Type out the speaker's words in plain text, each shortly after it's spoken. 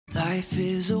Life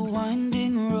is a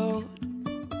winding road,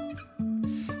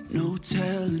 no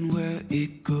telling where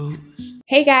it goes.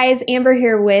 Hey guys, Amber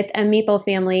here with a Meeple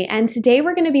family, and today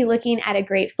we're going to be looking at a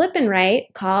great flip and write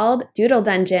called Doodle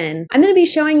Dungeon. I'm going to be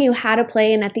showing you how to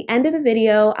play, and at the end of the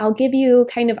video, I'll give you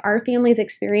kind of our family's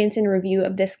experience and review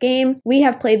of this game. We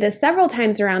have played this several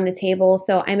times around the table,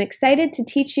 so I'm excited to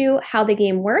teach you how the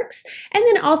game works, and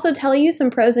then also tell you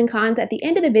some pros and cons at the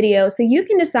end of the video so you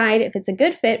can decide if it's a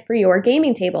good fit for your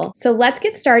gaming table. So let's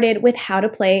get started with how to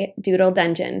play Doodle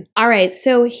Dungeon. All right,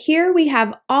 so here we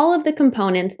have all of the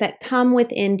components that come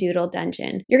within Doodle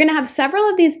Dungeon. You're going to have several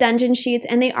of these dungeon sheets,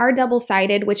 and they are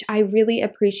double-sided, which I really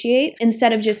appreciate.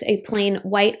 Instead of just a plain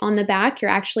white on the back, you're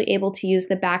actually able to use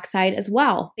the back side as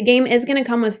well. The game is going to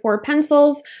come with 4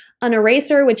 pencils, an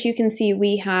eraser, which you can see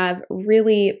we have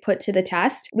really put to the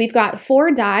test. We've got 4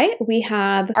 die. We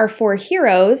have our 4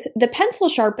 heroes. The pencil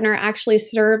sharpener actually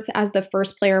serves as the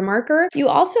first player marker. You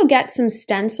also get some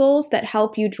stencils that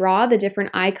help you draw the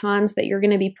different icons that you're going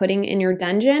to be putting in your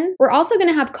dungeon. We're also going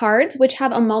to have cards, which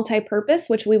have a multi-purpose,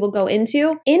 which we will go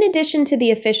into. In addition to the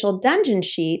official dungeon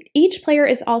sheet, each player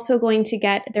is also going to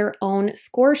get their own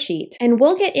score sheet. And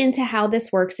we'll get into how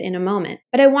this works in a moment.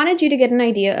 But I wanted you to get an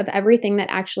idea of everything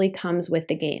that actually comes with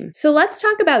the game. So let's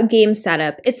talk about game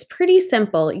setup. It's pretty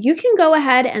simple. You can go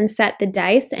ahead and set the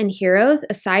dice and heroes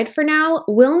aside for now.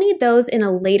 We'll need those in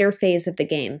a later phase of the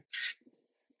game.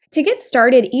 To get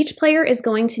started, each player is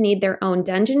going to need their own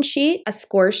dungeon sheet, a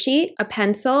score sheet, a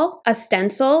pencil, a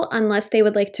stencil, unless they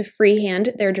would like to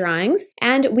freehand their drawings,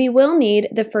 and we will need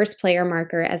the first player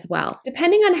marker as well.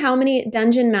 Depending on how many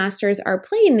dungeon masters are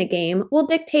playing the game will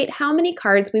dictate how many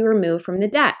cards we remove from the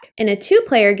deck. In a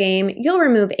 2-player game, you'll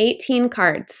remove 18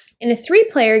 cards. In a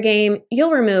 3-player game,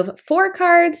 you'll remove 4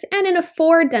 cards, and in a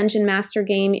 4 dungeon master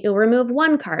game, you'll remove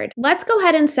 1 card. Let's go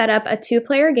ahead and set up a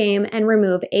 2-player game and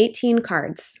remove 18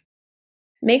 cards.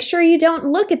 Make sure you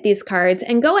don't look at these cards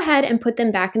and go ahead and put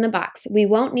them back in the box. We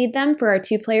won't need them for our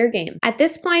 2-player game. At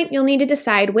this point, you'll need to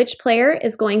decide which player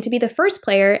is going to be the first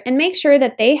player and make sure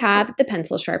that they have the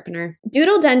pencil sharpener.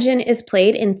 Doodle Dungeon is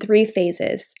played in 3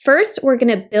 phases. First, we're going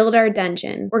to build our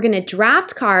dungeon. We're going to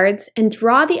draft cards and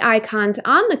draw the icons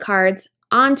on the cards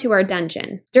onto our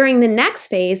dungeon. During the next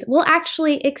phase, we'll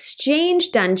actually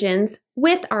exchange dungeons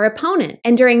with our opponent.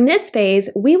 And during this phase,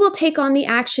 we will take on the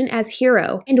action as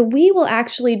hero, and we will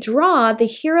actually draw the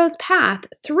hero's path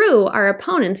through our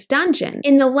opponent's dungeon.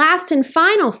 In the last and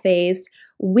final phase,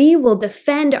 we will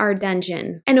defend our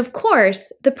dungeon. And of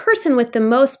course, the person with the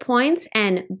most points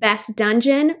and best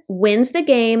dungeon wins the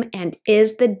game and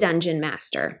is the dungeon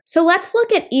master. So let's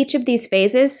look at each of these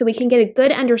phases so we can get a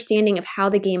good understanding of how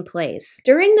the game plays.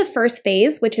 During the first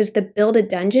phase, which is the build a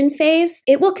dungeon phase,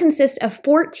 it will consist of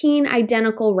 14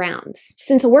 identical rounds.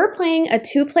 Since we're playing a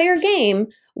 2-player game,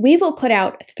 we will put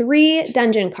out 3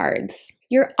 dungeon cards.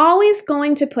 You're always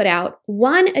going to put out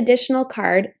 1 additional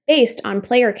card based on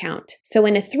player count. So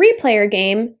in a 3-player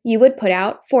game, you would put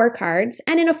out 4 cards,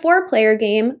 and in a 4-player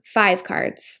game, 5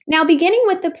 cards. Now, beginning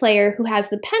with the player who has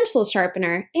the pencil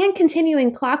sharpener and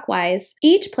continuing clockwise,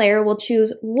 each player will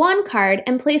choose 1 card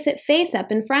and place it face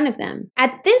up in front of them.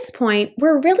 At this point,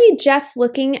 we're really just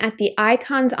looking at the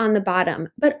icons on the bottom,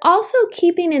 but also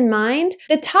keeping in mind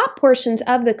the top portions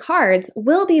of the cards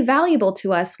will be valuable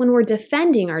to us when we're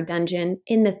defending our dungeon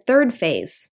in the 3rd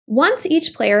phase. Once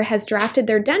each player has drafted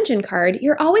their dungeon card,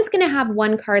 you're always going to have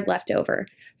 1 card left over.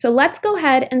 So let's go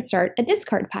ahead and start a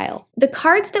discard pile. The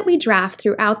cards that we draft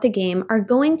throughout the game are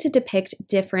going to depict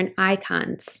different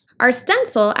icons. Our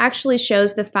stencil actually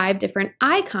shows the 5 different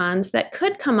icons that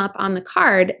could come up on the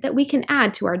card that we can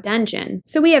add to our dungeon.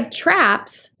 So we have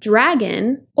traps,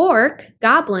 dragon, orc,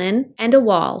 goblin, and a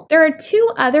wall. There are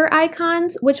 2 other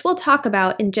icons which we'll talk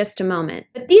about in just a moment,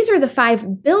 but these are the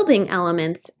 5 building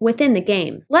elements within the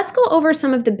game. Let's go over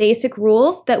some of the basic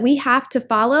rules that we have to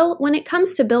follow when it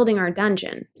comes to building our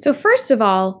dungeon. So first of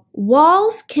all,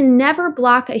 walls can never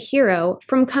block a hero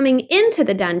from coming into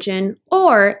the dungeon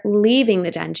or leaving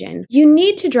the dungeon. You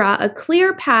need to draw a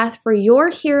clear path for your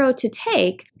hero to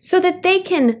take so that they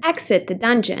can exit the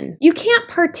dungeon. You can't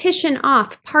partition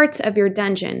off parts of your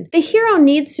dungeon. The hero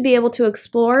needs to be able to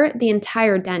explore the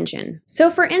entire dungeon. So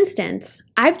for instance,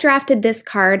 I've drafted this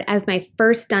card as my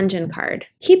first dungeon card.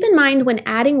 Keep in mind when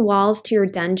adding walls to your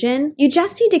dungeon, you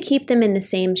just need to keep them in the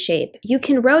same shape. You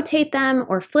can rotate them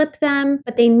or flip them,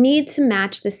 but they need to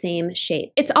match the same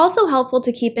shape. It's also helpful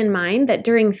to keep in mind that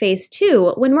during phase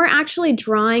 2, when we're actually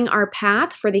drawing drawing our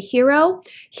path for the hero,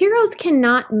 heroes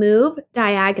cannot move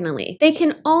diagonally. They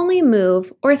can only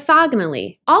move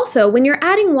orthogonally. Also, when you're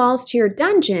adding walls to your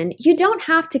dungeon, you don't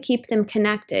have to keep them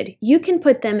connected. You can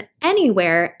put them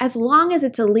anywhere as long as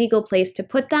it's a legal place to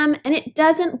put them and it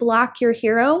doesn't block your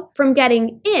hero from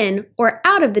getting in or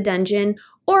out of the dungeon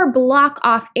or block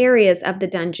off areas of the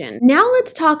dungeon. Now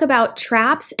let's talk about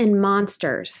traps and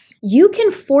monsters. You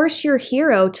can force your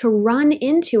hero to run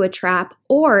into a trap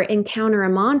or encounter a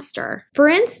monster. For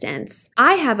instance,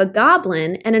 I have a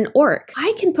goblin and an orc.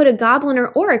 I can put a goblin or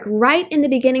orc right in the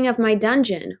beginning of my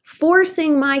dungeon,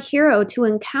 forcing my hero to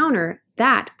encounter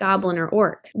that goblin or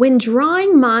orc. When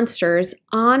drawing monsters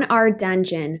on our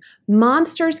dungeon,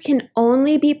 monsters can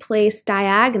only be placed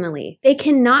diagonally. They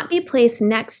cannot be placed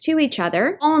next to each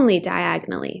other, only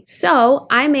diagonally. So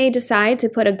I may decide to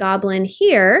put a goblin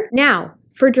here. Now,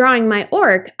 for drawing my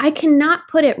orc, I cannot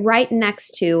put it right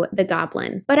next to the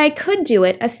goblin, but I could do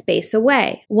it a space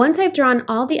away. Once I've drawn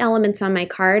all the elements on my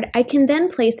card, I can then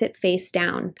place it face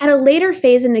down. At a later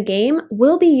phase in the game,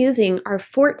 we'll be using our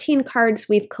 14 cards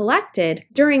we've collected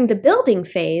during the building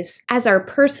phase as our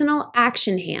personal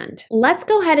action hand. Let's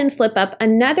go ahead and flip up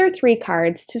another 3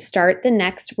 cards to start the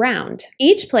next round.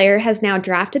 Each player has now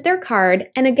drafted their card,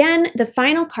 and again, the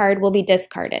final card will be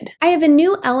discarded. I have a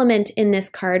new element in this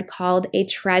card called a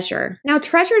treasure. Now,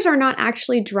 treasures are not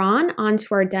actually drawn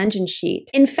onto our dungeon sheet.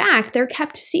 In fact, they're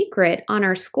kept secret on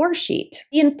our score sheet.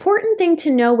 The important thing to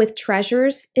know with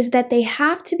treasures is that they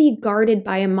have to be guarded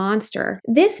by a monster.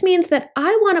 This means that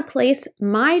I want to place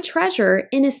my treasure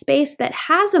in a space that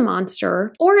has a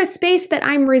monster or a space that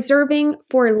I'm reserving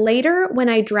for later when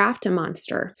I draft a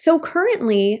monster. So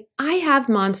currently, I have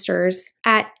monsters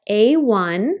at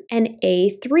A1 and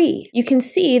A3. You can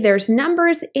see there's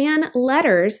numbers and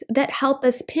letters that help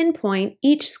us pinpoint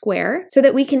each square so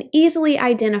that we can easily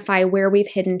identify where we've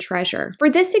hidden treasure. For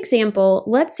this example,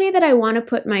 let's say that I want to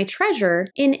put my treasure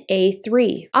in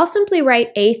A3. I'll simply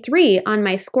write A3 on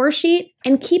my score sheet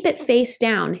and keep it face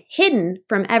down, hidden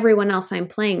from everyone else I'm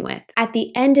playing with. At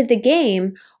the end of the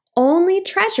game, only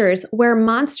treasures where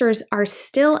monsters are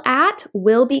still at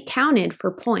will be counted for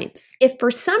points. If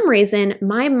for some reason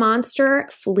my monster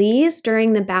flees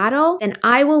during the battle, then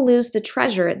I will lose the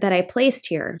treasure that I placed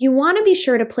here. You want to be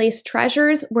sure to place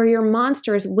treasures where your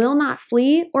monsters will not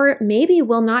flee or maybe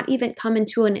will not even come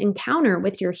into an encounter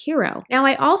with your hero. Now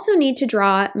I also need to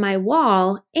draw my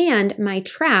wall and my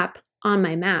trap on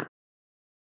my map.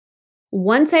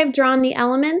 Once I've drawn the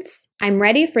elements, I'm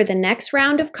ready for the next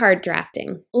round of card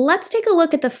drafting. Let's take a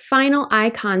look at the final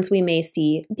icons we may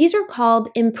see. These are called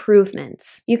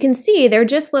improvements. You can see they're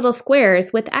just little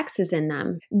squares with X's in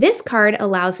them. This card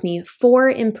allows me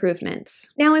 4 improvements.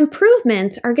 Now,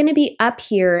 improvements are going to be up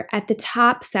here at the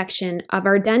top section of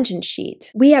our dungeon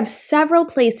sheet. We have several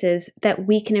places that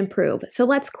we can improve, so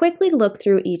let's quickly look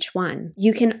through each one.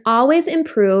 You can always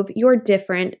improve your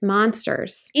different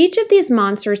monsters. Each of these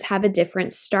monsters have a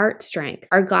different start strength.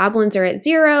 Our goblins are at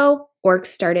 0, orcs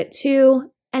start at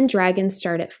 2, and dragons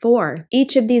start at 4.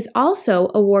 Each of these also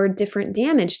award different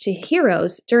damage to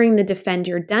heroes during the defend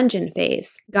your dungeon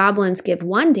phase. Goblins give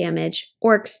 1 damage,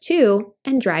 orcs 2,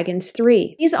 and dragons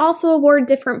 3. These also award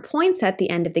different points at the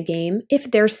end of the game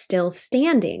if they're still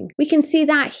standing. We can see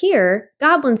that here.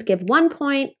 Goblins give 1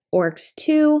 point, orcs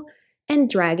 2, and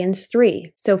dragons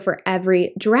 3. So for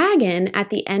every dragon at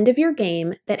the end of your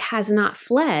game that has not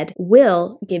fled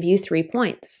will give you 3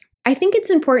 points. I think it's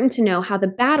important to know how the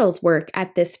battles work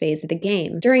at this phase of the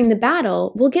game. During the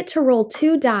battle, we'll get to roll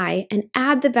 2 die and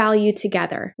add the value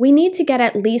together. We need to get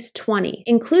at least 20,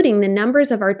 including the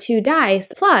numbers of our 2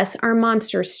 dice plus our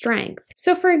monster's strength.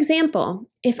 So for example,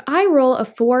 if I roll a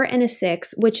 4 and a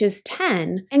 6, which is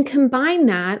 10, and combine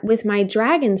that with my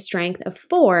dragon strength of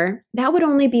 4, that would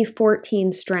only be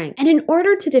 14 strength. And in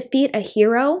order to defeat a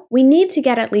hero, we need to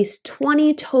get at least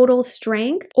 20 total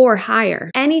strength or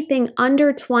higher. Anything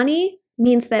under 20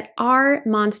 means that our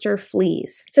monster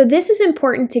flees. So this is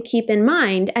important to keep in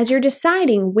mind as you're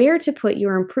deciding where to put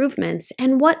your improvements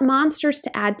and what monsters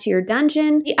to add to your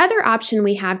dungeon. The other option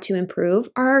we have to improve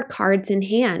are our cards in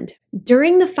hand.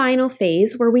 During the final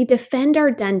phase where we defend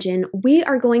our dungeon, we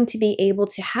are going to be able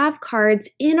to have cards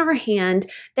in our hand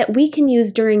that we can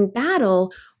use during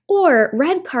battle or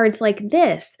red cards like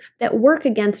this that work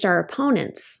against our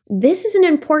opponents. This is an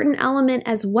important element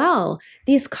as well.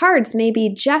 These cards may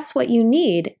be just what you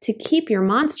need to keep your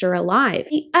monster alive.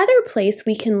 The other place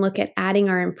we can look at adding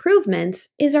our improvements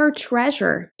is our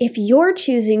treasure. If you're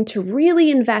choosing to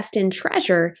really invest in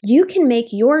treasure, you can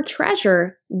make your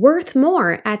treasure worth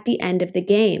more at the end of the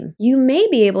game. You may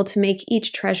be able to make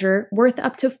each treasure worth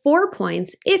up to 4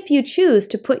 points if you choose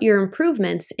to put your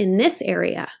improvements in this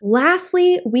area.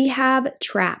 Lastly, we have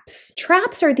traps.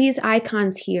 Traps are these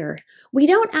icons here. We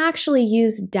don't actually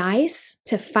use dice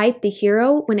to fight the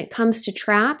hero when it comes to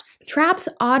traps. Traps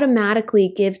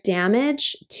automatically give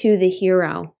damage to the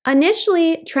hero.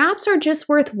 Initially, traps are just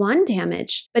worth 1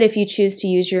 damage, but if you choose to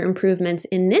use your improvements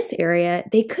in this area,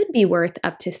 they could be worth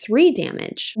up to 3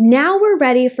 damage. Now we're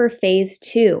ready for phase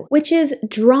 2, which is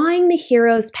drawing the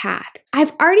hero's path.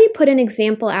 I've already put an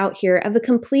example out here of a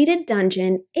completed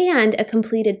dungeon and a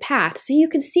completed path, so you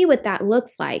can see what that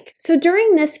looks like. So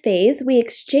during this phase, we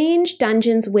exchange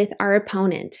dungeons with our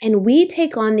opponent, and we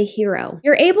take on the hero.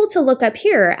 You're able to look up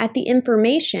here at the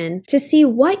information to see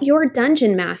what your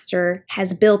dungeon master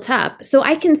has built up. So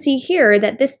I can see here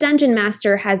that this dungeon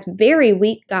master has very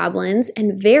weak goblins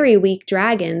and very weak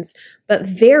dragons, but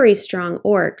very strong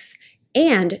orcs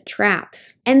and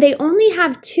traps. And they only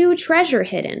have 2 treasure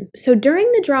hidden. So during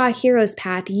the Draw a Hero's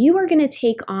Path, you are going to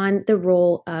take on the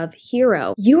role of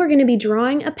hero. You are going to be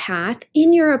drawing a path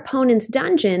in your opponent's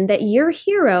dungeon that your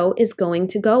hero is going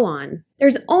to go on.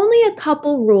 There's only a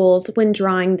couple rules when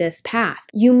drawing this path.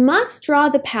 You must draw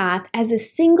the path as a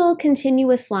single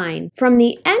continuous line from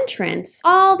the entrance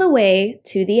all the way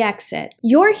to the exit.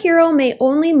 Your hero may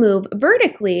only move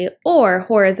vertically or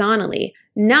horizontally,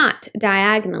 not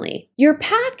diagonally. Your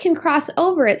path can cross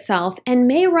over itself and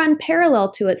may run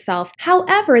parallel to itself.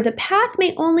 However, the path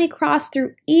may only cross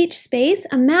through each space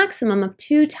a maximum of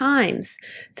 2 times.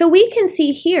 So we can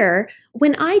see here,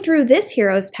 when I drew this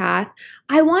hero's path,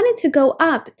 I wanted to go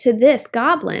up to this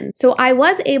goblin. So I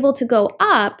was able to go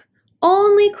up,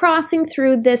 only crossing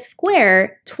through this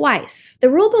square twice. The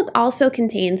rulebook also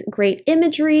contains great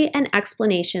imagery and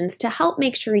explanations to help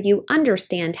make sure you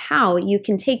understand how you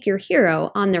can take your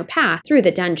hero on their path through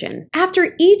the dungeon.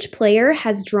 After each player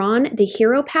has drawn the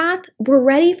hero path, we're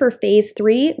ready for phase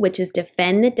 3, which is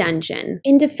Defend the Dungeon.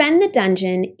 In Defend the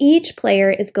Dungeon, each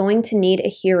player is going to need a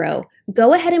hero.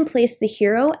 Go ahead and place the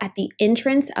hero at the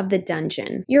entrance of the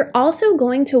dungeon. You're also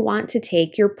going to want to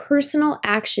take your personal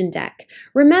action deck.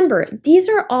 Remember, these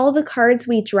are all the cards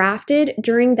we drafted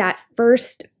during that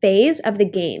first phase of the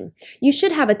game. You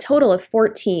should have a total of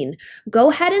 14. Go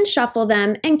ahead and shuffle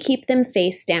them and keep them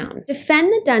face down.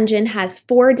 Defend the Dungeon has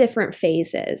 4 different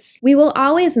phases. We will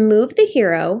always move the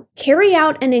hero, carry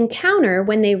out an encounter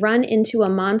when they run into a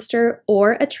monster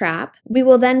or a trap. We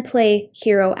will then play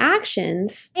hero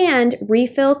actions and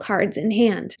refill cards in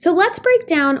hand. So let's break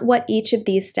down what each of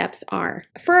these steps are.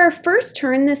 For our first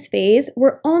turn this phase,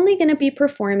 we're only going to be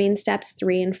performing steps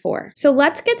 3 and 4. So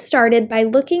let's get started by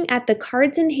looking at the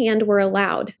cards in hand we're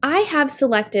allowed. I have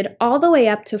selected all the way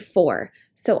up to 4.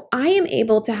 So I am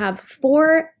able to have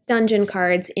 4 dungeon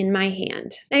cards in my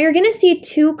hand. Now you're going to see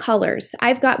 2 colors.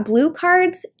 I've got blue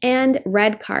cards and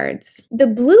red cards. The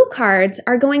blue cards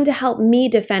are going to help me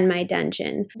defend my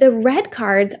dungeon. The red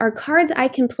cards are cards I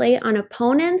can play on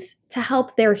opponents to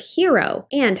help their hero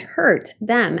and hurt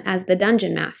them as the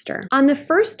dungeon master. On the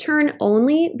first turn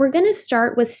only, we're going to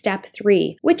start with step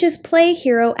 3, which is play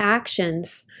hero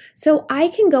actions. So I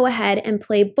can go ahead and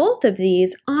play both of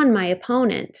these on my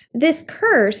opponent. This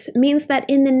curse means that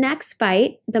in the next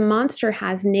fight, the monster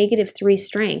has -3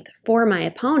 strength for my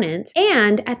opponent,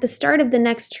 and at the start of the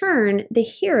next turn, the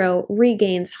hero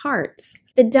regains hearts.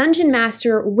 The dungeon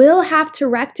master will have to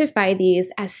rectify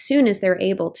these as soon as they're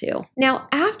able to. Now,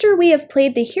 after we have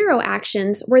played the hero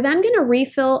actions, we're then going to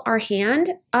refill our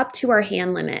hand up to our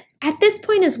hand limit. At this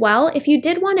point as well, if you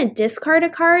did want to discard a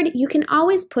card, you can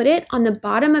always put it on the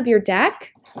bottom of your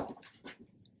deck,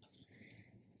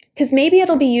 because maybe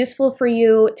it'll be useful for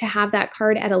you to have that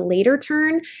card at a later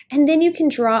turn, and then you can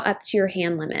draw up to your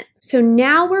hand limit. So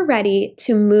now we're ready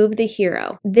to move the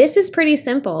hero. This is pretty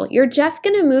simple. You're just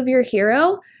going to move your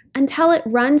hero until it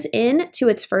runs in to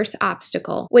its first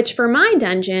obstacle, which for my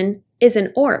dungeon is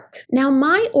an orc. Now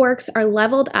my orcs are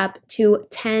leveled up to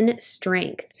 10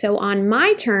 strength. So on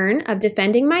my turn of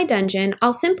defending my dungeon,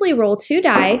 I'll simply roll 2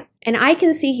 die, and I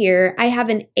can see here I have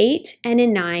an 8 and a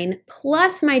 9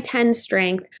 plus my 10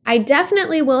 strength. I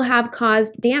definitely will have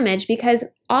caused damage because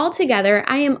altogether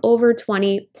I am over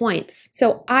 20 points.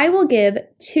 So I will give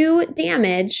 2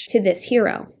 damage to this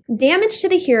hero. Damage to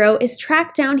the hero is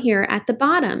tracked down here at the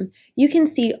bottom. You can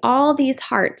see all these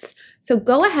hearts. So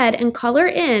go ahead and color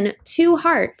in 2 2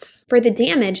 hearts for the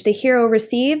damage the hero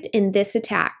received in this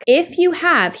attack. If you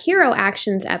have hero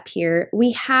actions up here,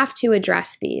 we have to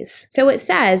address these. So it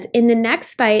says, in the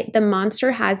next fight, the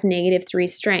monster has -3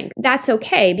 strength. That's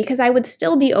okay because I would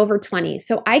still be over 20,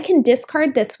 so I can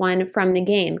discard this one from the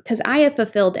game because I have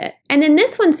fulfilled it. And then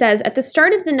this one says, at the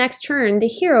start of the next turn, the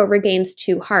hero regains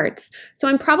 2 hearts. So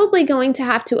I'm probably going to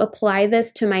have to apply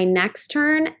this to my next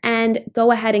turn and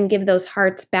go ahead and give those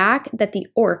hearts back that the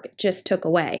orc just took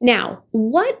away. Now,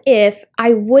 what if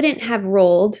I wouldn't have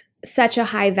rolled such a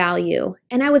high value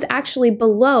and I was actually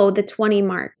below the 20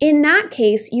 mark? In that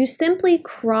case, you simply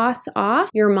cross off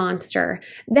your monster.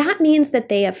 That means that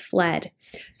they have fled.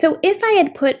 So if I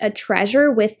had put a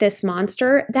treasure with this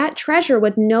monster, that treasure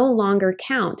would no longer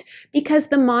count because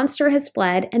the monster has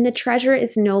fled and the treasure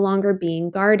is no longer being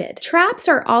guarded. Traps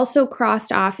are also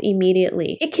crossed off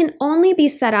immediately. It can only be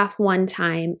set off one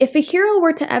time. If a hero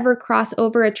were to ever cross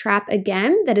over a trap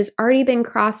again that has already been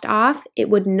crossed off, it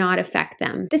would not affect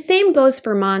them. The same goes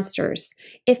for monsters.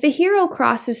 If a hero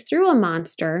crosses through a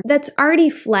monster that's already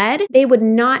fled, they would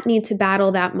not need to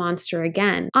battle that monster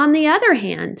again. On the other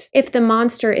hand, if the monster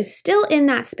is still in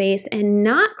that space and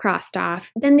not crossed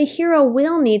off, then the hero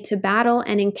will need to battle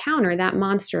and encounter that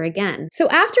monster again. So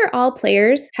after all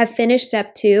players have finished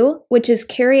step 2, which is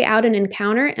carry out an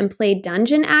encounter and play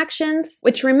dungeon actions,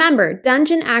 which remember,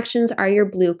 dungeon actions are your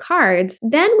blue cards,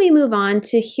 then we move on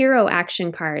to hero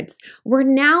action cards. We're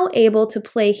now able to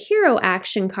play hero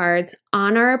action cards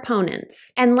on our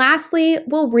opponents. And lastly,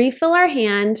 we'll refill our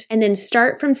hand and then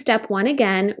start from step 1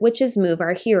 again, which is move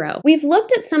our hero. We've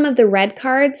looked at some of the red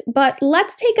cards, but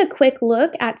let's take a quick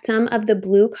look at some of the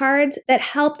blue cards that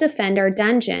help defend our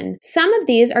dungeon. Some of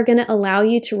these are going to allow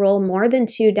you to roll more than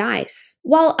 2 dice,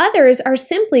 while others are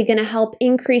simply going to help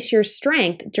increase your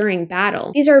strength during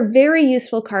battle. These are very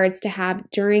useful cards to have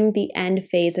during the end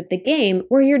phase of the game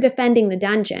where you're defending the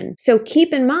dungeon. So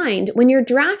keep in mind, when you're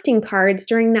drafting cards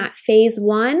during that phase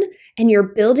 1 and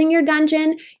you're building your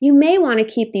dungeon, you may want to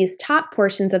keep these top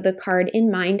portions of the card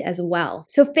in mind as well.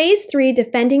 So phase 3,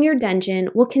 defending your dungeon,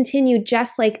 will continue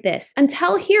just like this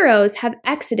until heroes have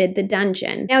exited the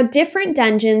dungeon. Now, different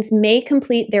dungeons may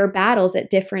complete their battles at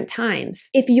different times.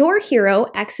 If your hero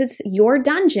exits your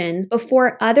dungeon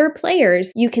before other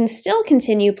players, you can still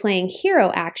continue playing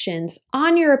hero actions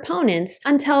on your opponents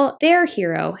until their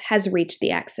hero has reached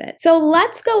the exit. So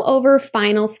let's go over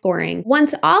final scoring.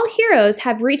 Once all heroes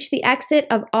have reached the exit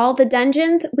of all the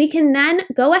dungeons, we can then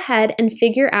go ahead and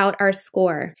figure out our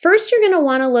score. First, you're going to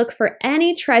want to look for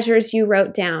any treasures you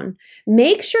wrote down.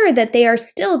 Make sure that they are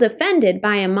still defended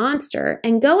by a monster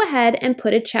and go ahead and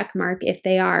put a check mark if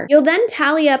they are. You'll then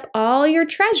tally up all your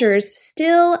treasures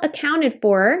still accounted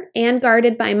for and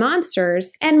guarded by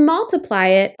monsters and multiply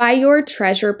it by your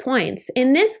treasure points.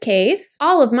 In this case,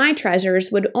 all of my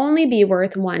treasures would only be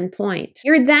worth 1 point.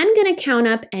 You're then going to count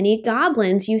up any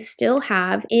goblins you still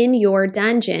have in your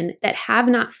dungeon that have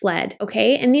not fled,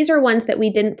 okay? And these are ones that we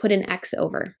didn't put an X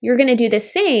over. You're going to do the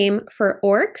same for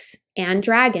orcs and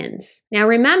dragons. Now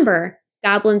remember,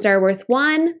 goblins are worth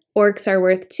 1, orcs are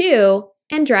worth 2,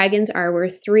 and dragons are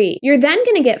worth 3. You're then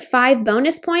going to get 5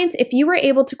 bonus points if you were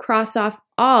able to cross off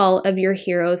all of your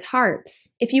hero's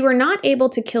hearts. If you were not able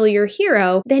to kill your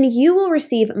hero, then you will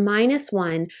receive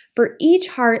 -1 for each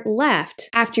heart left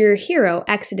after your hero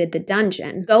exited the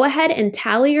dungeon. Go ahead and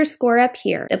tally your score up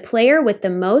here. The player with the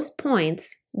most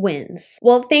points wins.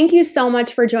 Well, thank you so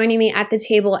much for joining me at the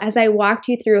table as I walked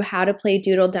you through how to play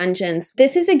Doodle Dungeons.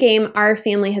 This is a game our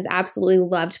family has absolutely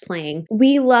loved playing.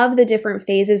 We love the different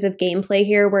phases of gameplay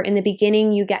here, where in the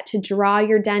beginning you get to draw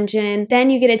your dungeon, then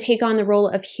you get to take on the role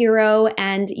of hero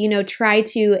and, try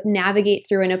to navigate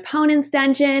through an opponent's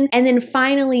dungeon, and then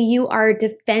finally you are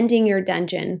defending your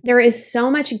dungeon. There is so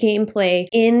much gameplay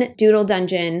in Doodle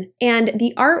Dungeon, and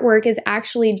the artwork is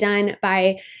actually done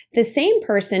by the same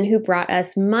person who brought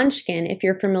us Munchkin, if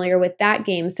you're familiar with that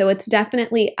game. So it's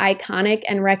definitely iconic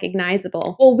and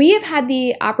recognizable. Well, we have had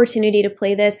the opportunity to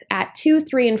play this at 2,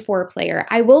 3, and 4 player.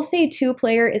 I will say 2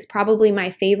 player is probably my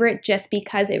favorite just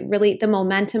because the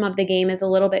momentum of the game is a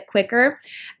little bit quicker.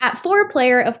 At 4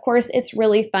 player, of course, it's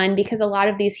really fun because a lot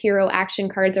of these hero action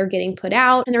cards are getting put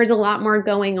out and there's a lot more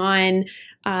going on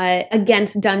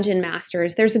against dungeon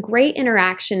masters. There's a great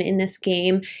interaction in this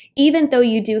game, even though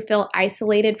you do feel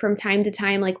isolated from time to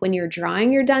time, like when you're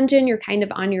drawing your dungeon, you're kind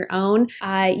of on your own.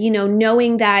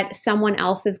 Knowing that someone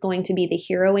else is going to be the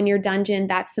hero in your dungeon,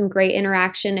 that's some great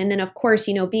interaction. And then of course,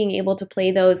 being able to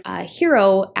play those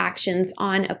hero actions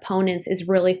on opponents is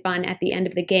really fun at the end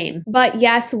of the game. But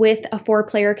yes, with a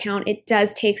 4-player count, it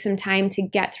does take some time to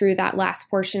get through that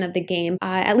last portion of the game.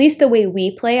 At least the way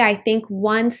we play, I think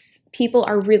once people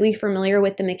are really familiar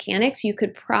with the mechanics, you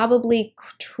could probably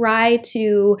try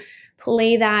to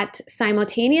play that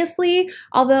simultaneously,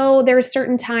 although there's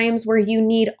certain times where you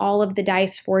need all of the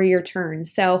dice for your turn.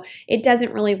 So it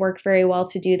doesn't really work very well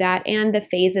to do that, and the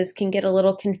phases can get a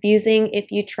little confusing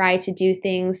if you try to do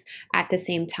things at the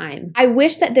same time. I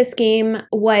wish that this game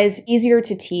was easier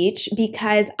to teach,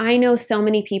 because I know so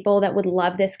many people that would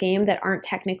love this game that aren't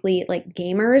technically like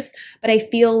gamers, but I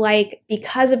feel like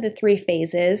because of the 3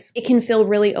 phases, it can feel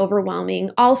really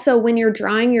overwhelming. Also, when you're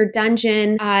drawing your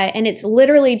dungeon and it's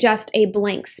literally just a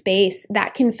blank space,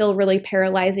 that can feel really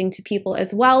paralyzing to people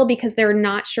as well, because they're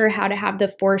not sure how to have the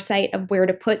foresight of where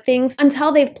to put things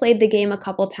until they've played the game a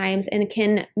couple times and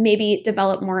can maybe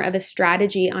develop more of a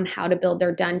strategy on how to build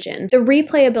their dungeon. The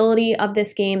replayability of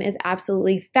this game is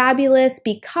absolutely fabulous,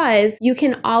 because you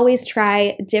can always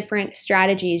try different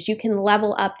strategies. You can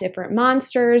level up different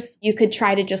monsters. You could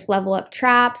try to just level up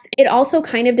traps. It also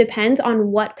kind of depends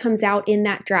on what comes out in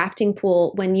that drafting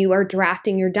pool when you are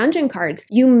drafting your dungeon cards.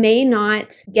 You may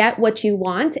not get what you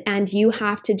want, and you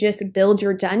have to just build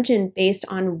your dungeon based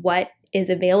on what is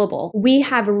available. We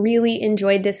have really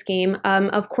enjoyed this game.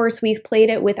 Of course, we've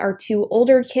played it with our 2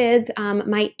 older kids.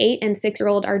 My 8 and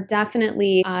 6-year-old are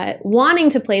definitely wanting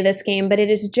to play this game, but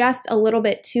it is just a little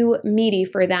bit too meaty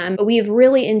for them. But we've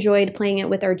really enjoyed playing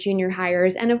it with our junior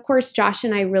hires. And of course, Josh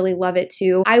and I really love it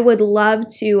too. I would love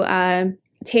to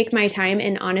take my time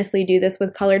and honestly do this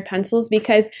with colored pencils,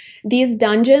 because these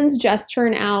dungeons just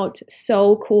turn out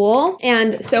so cool.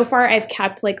 And so far I've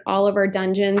kept like all of our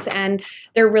dungeons, and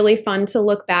they're really fun to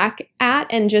look back at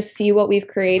and just see what we've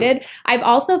created. I've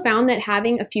also found that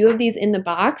having a few of these in the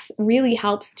box really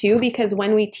helps too, because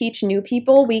when we teach new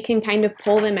people, we can kind of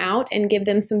pull them out and give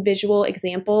them some visual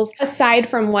examples aside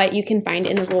from what you can find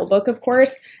in the rule book, of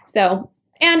course.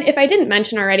 And if I didn't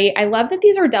mention already, I love that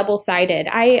these are double-sided.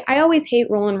 I always hate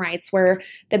roll and writes where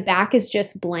the back is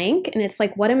just blank, and it's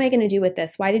like, what am I going to do with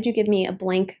this? Why did you give me a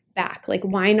blank back? Like,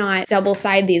 why not double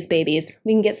side these babies?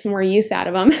 We can get some more use out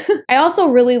of them. I also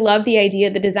really love the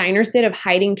idea the designers did of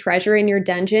hiding treasure in your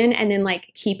dungeon and then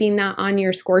like keeping that on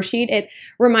your score sheet. It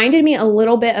reminded me a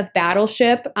little bit of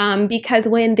Battleship, because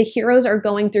when the heroes are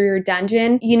going through your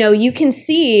dungeon, you know, you can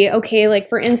see, okay, like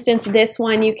for instance, this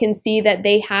one, you can see that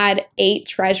they had 8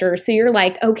 treasures. So you're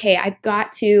like, okay, I've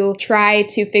got to try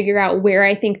to figure out where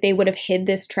I think they would have hid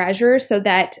this treasure so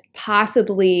that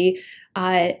possibly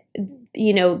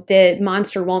you know, the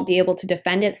monster won't be able to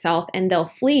defend itself and they'll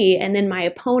flee, and then my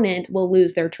opponent will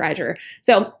lose their treasure.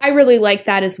 So I really like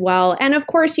that as well. And of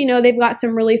course, you know, they've got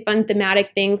some really fun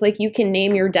thematic things, like you can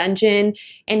name your dungeon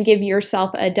and give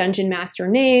yourself a dungeon master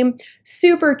name.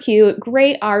 Super cute,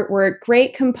 great artwork,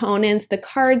 great components. The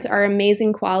cards are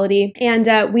amazing quality,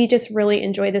 and we just really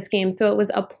enjoy this game. So it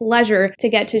was a pleasure to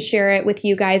get to share it with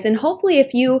you guys. And hopefully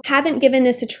if you haven't given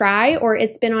this a try or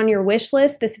it's been on your wish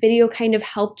list, this video kind of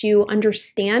helped you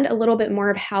understand a little bit more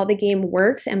of how the game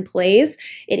works and plays.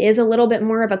 It is a little bit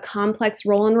more of a complex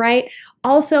roll and write.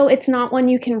 Also, it's not one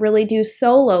you can really do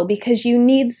solo because you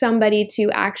need somebody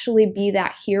to actually be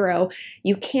that hero.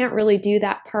 You can't really do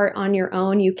that part on your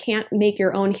own. You can't make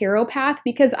your own hero path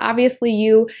because obviously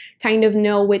you kind of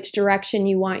know which direction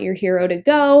you want your hero to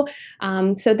go.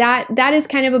 So that is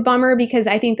kind of a bummer because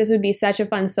I think this would be such a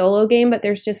fun solo game, but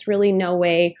there's just really no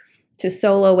way to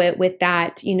solo it with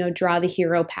that, you know, draw the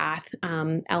hero path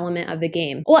element of the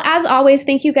game. Well, as always,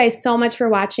 thank you guys so much for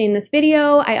watching this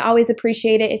video. I always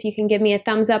appreciate it if you can give me a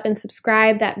thumbs up and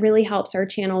subscribe. That really helps our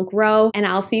channel grow, and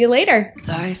I'll see you later.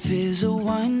 Life is a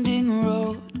winding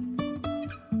road,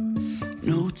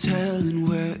 no telling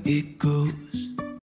where it goes.